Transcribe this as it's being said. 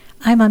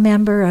I'm a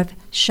member of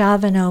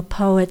Chavano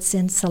Poets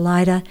in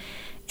Salida,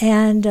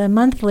 and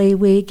monthly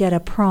we get a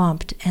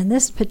prompt, and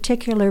this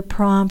particular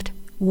prompt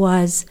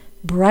was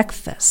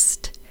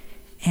breakfast.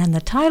 And the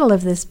title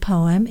of this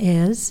poem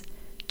is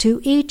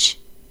To Each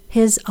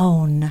His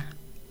Own.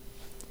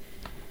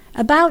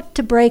 About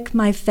to break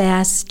my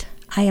fast,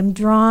 I am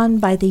drawn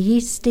by the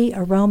yeasty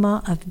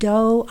aroma of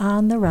dough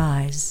on the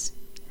rise.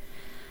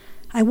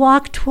 I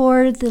walk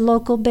toward the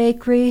local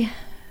bakery.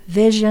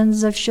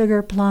 Visions of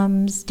sugar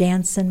plums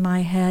dance in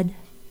my head.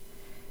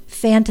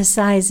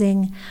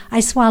 Fantasizing, I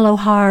swallow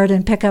hard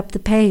and pick up the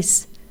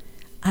pace.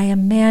 I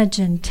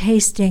imagine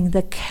tasting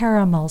the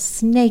caramel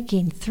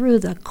snaking through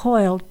the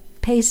coiled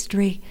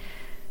pastry.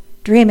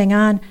 Dreaming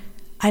on,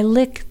 I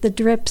lick the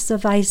drips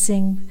of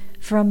icing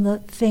from the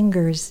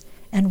fingers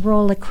and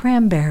roll a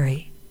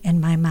cranberry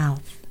in my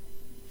mouth.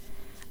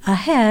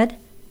 Ahead,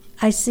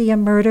 I see a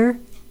murder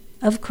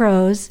of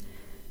crows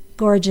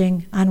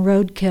gorging on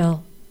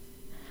roadkill.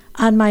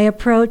 On my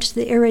approach,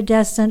 the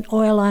iridescent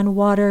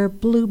oil-on-water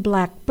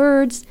blue-black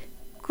birds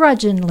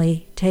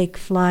grudgingly take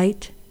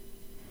flight.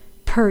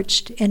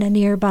 Perched in a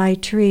nearby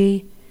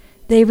tree,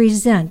 they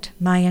resent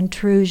my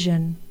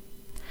intrusion.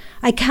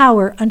 I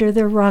cower under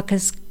their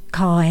raucous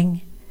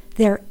cawing.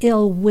 Their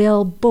ill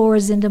will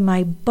bores into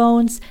my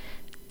bones.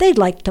 They'd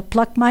like to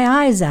pluck my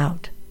eyes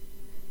out.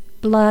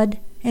 Blood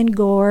and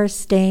gore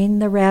stain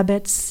the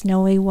rabbit's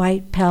snowy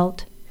white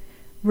pelt.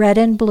 Red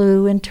and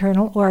blue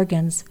internal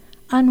organs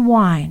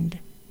unwind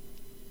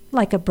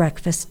like a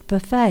breakfast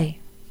buffet.